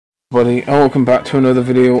Everybody, and welcome back to another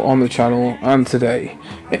video on the channel. And today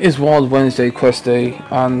it is Wild Wednesday quest day,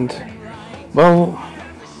 and well,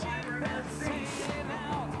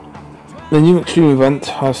 the new extreme event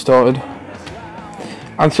has started,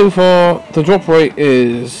 and so far the drop rate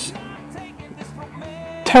is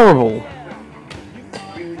terrible.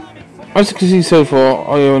 As you can see, so far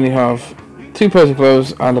I only have 2 pairs of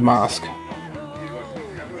gloves and a mask,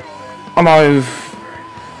 and I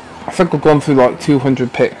think I've gone through like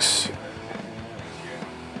 200 picks.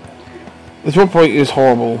 The drop rate is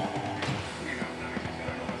horrible.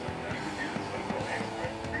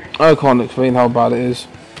 I can't explain how bad it is.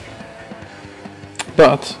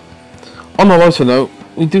 But on a lighter note,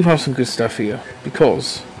 we do have some good stuff here,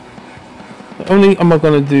 because not only am I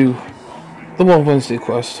going to do the Wild Wednesday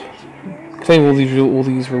quest, claim all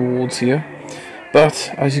these rewards here,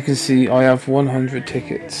 but as you can see, I have 100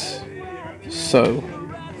 tickets. So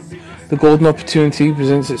the golden opportunity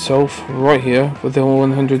presents itself right here with the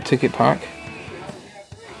 100 ticket pack.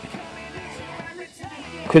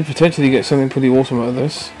 Could potentially get something pretty awesome out of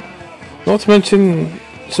this. Not to mention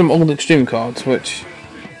some old extreme cards, which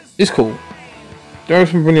is cool. There are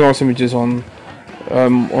some really nice images on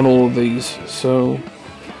all of these. So,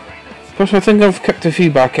 plus I think I've kept a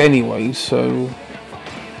few back anyway, so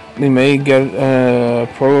we may get a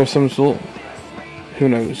pro of some sort. Who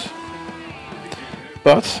knows?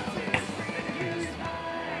 But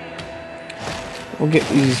we'll get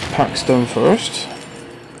these packs done first.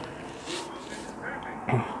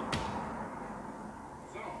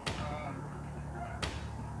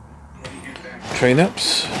 Train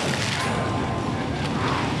ups.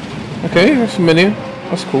 Okay, that's a menu.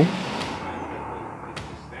 That's cool.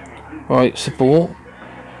 Right, support.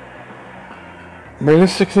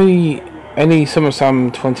 Realistically, any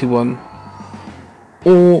SummerSlam 21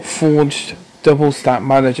 or Forged Double Stat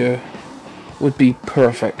Manager would be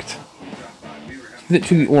perfect.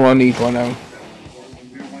 Literally all I need right now.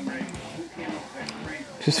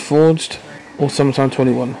 Just Forged or SummerSlam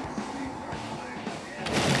 21.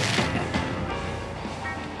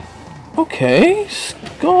 Okay,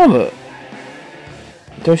 Scarlet.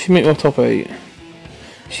 Does she make my top 8?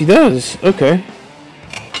 She does. Okay.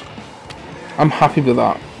 I'm happy with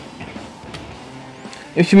that.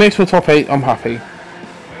 If she makes my top 8, I'm happy.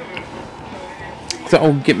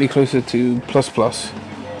 That'll get me closer to plus.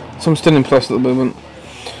 So I'm still in plus at the moment.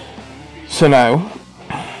 So now,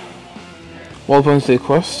 Wild Wednesday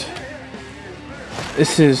quest.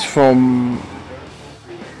 This is from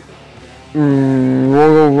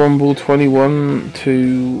Royal Rumble 21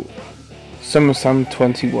 to SummerSlam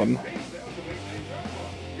 21.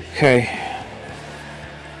 Okay.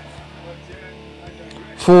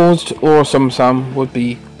 Forged or SummerSlam would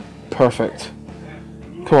be perfect.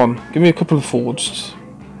 Come on, give me a couple of Forged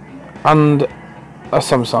and a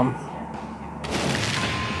SummerSlam.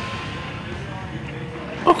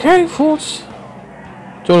 Okay, Forged.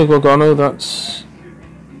 Johnny Gargano, that's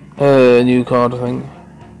a new card, I think.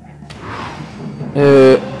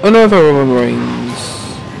 Another Roman Reigns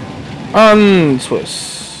and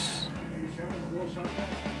Swiss.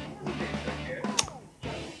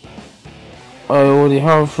 I already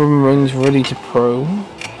have Roman Reigns ready to pro.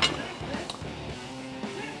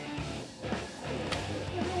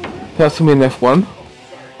 That's gonna be an F1.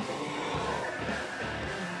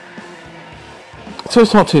 So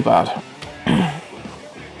it's not too bad.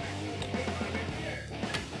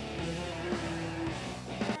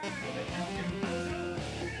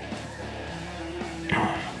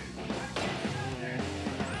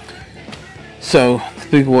 So, the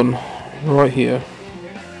big one, right here.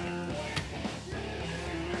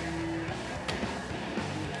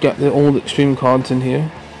 Get all the extreme cards in here.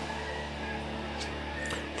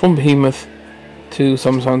 From Behemoth to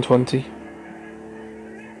SummerSlam 20.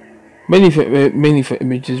 Mainly for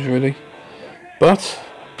images, really. But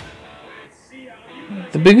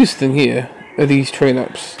the biggest thing here are these train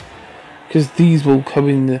ups, because these will come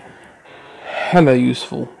in hella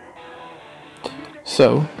useful.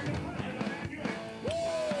 So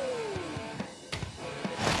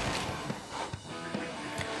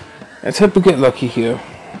let's hope we get lucky here,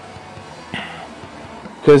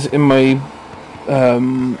 because in my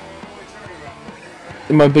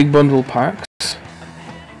big bundle packs,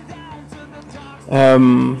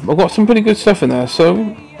 I've got some pretty good stuff in there.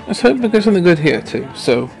 So let's hope we get something good here too.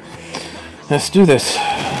 So let's do this.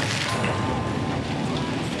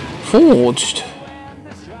 Forged.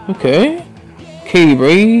 Okay.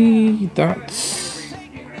 Katie, that's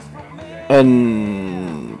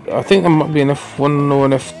I think that might be an F1 or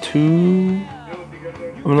an F2.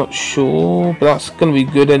 I'm not sure, but that's gonna be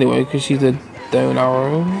good anyway because she's a down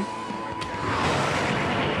arrow.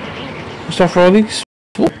 Stuff Riley.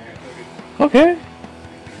 Okay.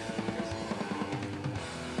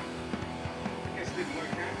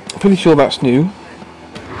 Pretty sure that's new.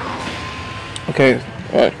 Okay,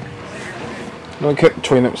 right. Okay,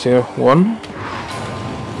 train ups here. One.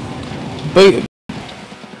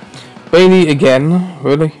 Bailey again,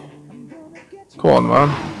 really? Come on, man.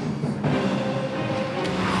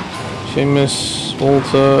 Sheamus,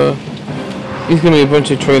 Walter. He's gonna be a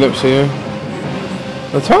bunch of train ups here.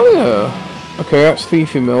 Natalia. Okay, that's 3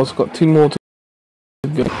 females. Got 2 more to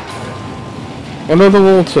go. Another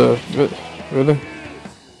Walter. Really?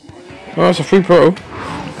 Oh, that's a free pro.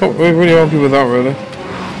 Can't really argue with that, really.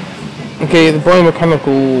 Okay, the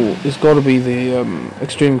biomechanical has got to be the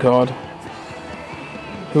extreme card.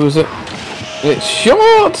 Who is it? It's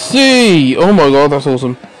Shotzi! Oh my god, that's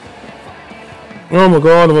awesome. Oh my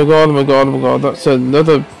god, oh my god, oh my god, oh my god. That's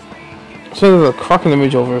another cracking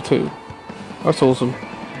image of her too. That's awesome.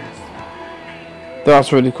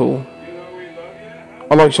 That's really cool.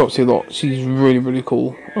 I like Shotzi a lot. She's really, really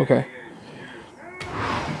cool. Okay.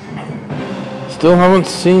 Still haven't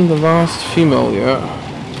seen the last female yet.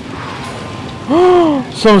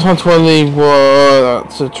 Summertime 20. Whoa,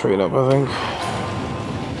 that's a trade up, I think.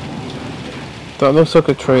 That looks like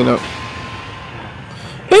a trade up.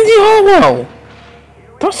 Lindsay Hartwell!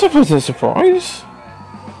 That's a bit of a surprise.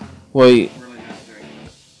 Wait.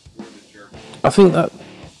 I think that...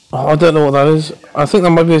 Oh, I don't know what that is. I think that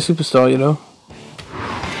might be a superstar, you know?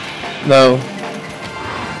 No.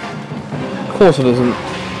 Of course it isn't.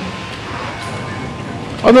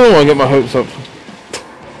 I don't know why I get my hopes up.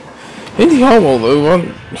 Lindsay Hartwell though,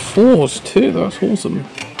 won 4s too, that's awesome.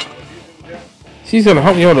 She's gonna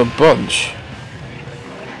help me out a bunch.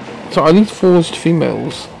 So I need 4s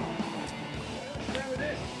females.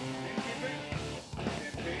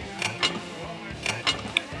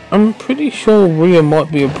 I'm pretty sure Rhea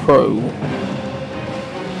might be a pro.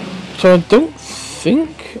 So I don't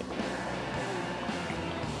think...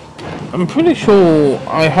 I'm pretty sure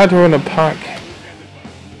I had her in a pack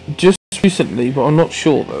just recently, but I'm not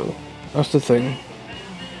sure though. That's the thing.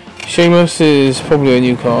 Sheamus is probably a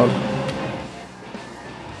new card.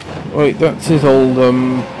 Wait, that's his old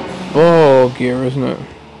bar gear, isn't it?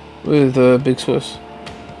 With Big Swiss.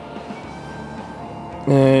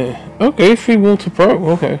 Okay, 3 Walter Pro,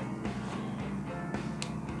 okay.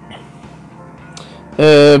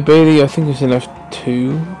 Bailey, I think is in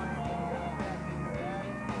F2.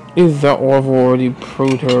 Either that or I've already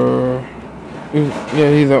pro'd her. Yeah,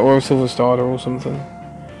 either or a Silver Starter or something.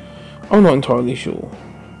 I'm not entirely sure.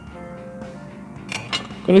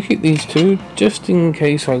 Gonna keep these 2 just in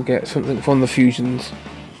case I get something from the fusions.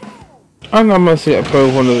 And I must get a pro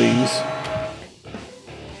of one of these.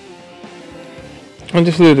 And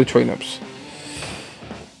just load the train ups.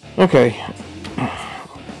 Okay.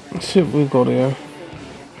 Let's see what we've got here.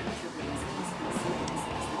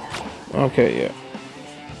 Okay, yeah.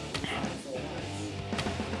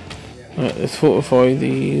 Let's fortify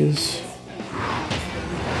these.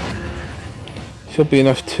 Should be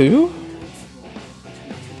enough too.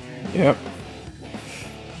 Yep.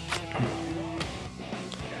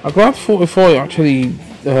 I'm glad Fortify actually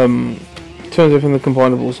turns everything the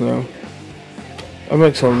combinables now. That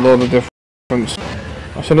makes a lot of difference.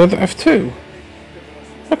 That's another F2.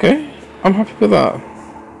 Okay, I'm happy with that.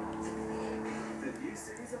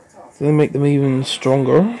 Do they make them even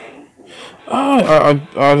stronger? I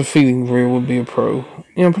had a feeling Rhea would be a pro.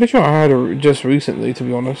 Yeah, I'm pretty sure I had her just recently, to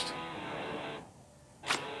be honest.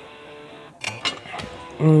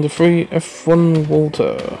 And the free F1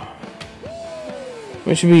 Walter.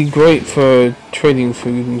 Which should be great for trading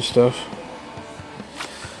food and stuff.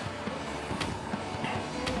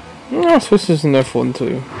 I suppose there's an F1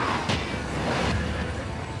 too.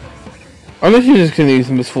 Unless you're just going to use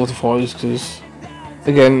them as fortifiers, because,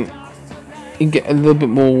 again, you get a little bit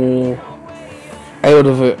more out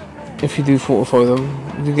of it if you do fortify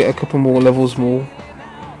them. You get a couple more levels more,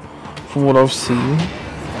 from what I've seen.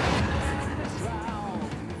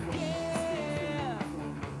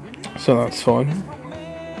 So that's fine.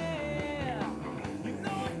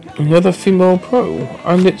 Another female pro,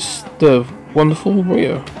 and it's the wonderful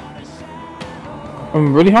Rhea.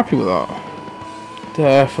 I'm really happy with that.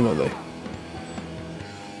 Definitely.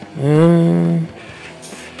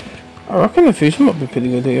 I reckon the fusion might be pretty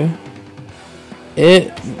good here.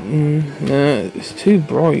 Nah, it's too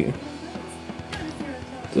bright.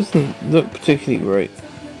 Doesn't look particularly great.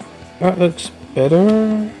 That looks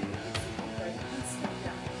better.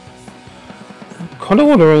 I'm kind of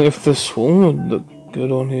wondering if the swarm would look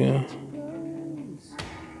good on here.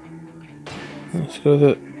 Let's go with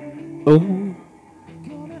it. Oh.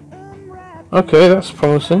 Okay, that's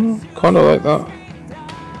promising. Kind of like that.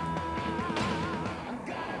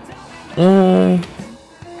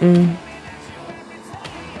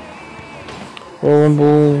 Royal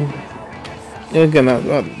Rumble. Yeah, again,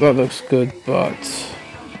 that looks good, but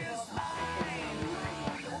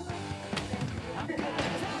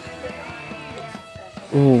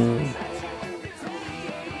ooh,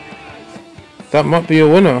 that might be a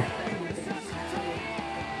winner.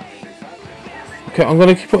 Okay, I'm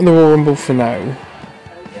gonna keep it in the Royal Rumble for now.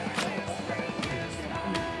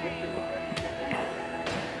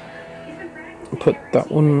 Put that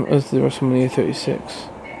one as the WrestleMania 36.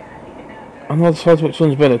 I'm not decided which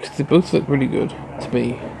one's better because they both look really good to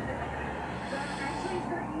me.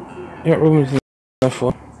 Yeah, Roman's the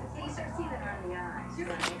one.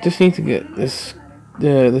 Just need to get this,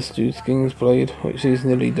 this dude's King's Blade, which is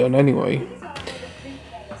nearly done anyway.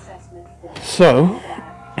 So,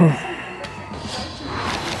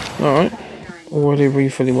 alright, already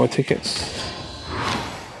refilling my tickets.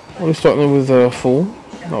 We're starting with 4,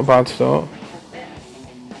 not a bad start.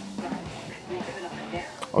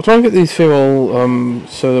 I'll try and get these female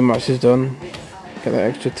solo matches done. Get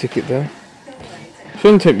that extra ticket there.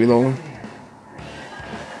 Shouldn't take me long.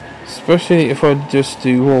 Especially if I just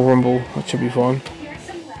do Royal Rumble, that should be fine.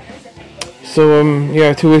 So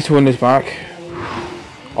yeah, 2 ways to win this back.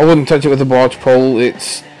 I wouldn't touch it with a barge pole,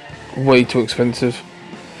 it's way too expensive.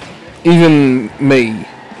 Even me,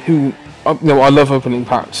 who, you know, I love opening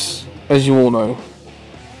packs, as you all know.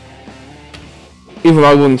 Even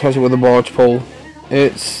I wouldn't touch it with a barge pole.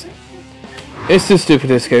 It's the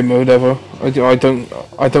stupidest game mode ever. I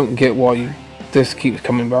don't get why this keeps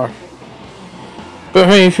coming back. But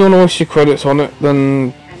hey, if you want to waste your credits on it,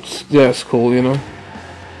 then yeah, it's cool, you know.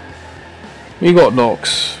 You got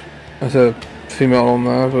Nox as a female on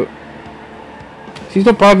there, but she's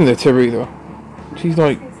not bad in the tier either. She's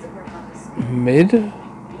like mid.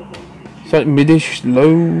 It's like midish,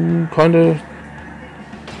 low kind of.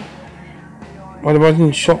 I'd imagine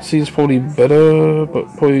Shotzi's probably better, but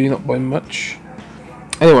probably not by much.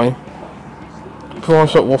 Anyway, before I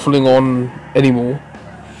start waffling on anymore,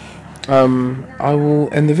 I will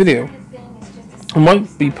end the video. I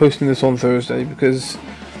might be posting this on Thursday because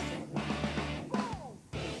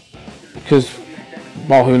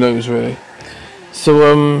well, who knows really.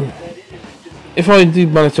 So if I do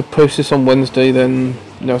manage to post this on Wednesday, then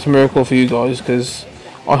you know, it's a miracle for you guys because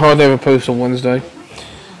I hardly ever post on Wednesday.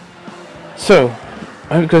 So,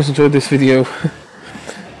 I hope you guys enjoyed this video.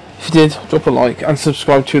 If you did, drop a like and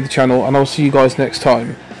subscribe to the channel, and I'll see you guys next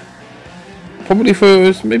time. Probably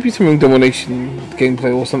for maybe some domination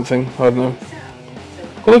gameplay or something, I don't know.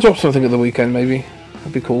 Gonna drop something at the weekend maybe,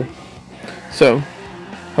 that'd be cool. So,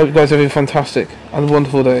 hope you guys have a fantastic and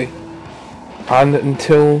wonderful day. And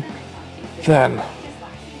until then,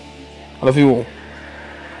 I love you all.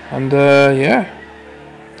 And yeah,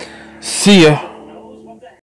 see ya.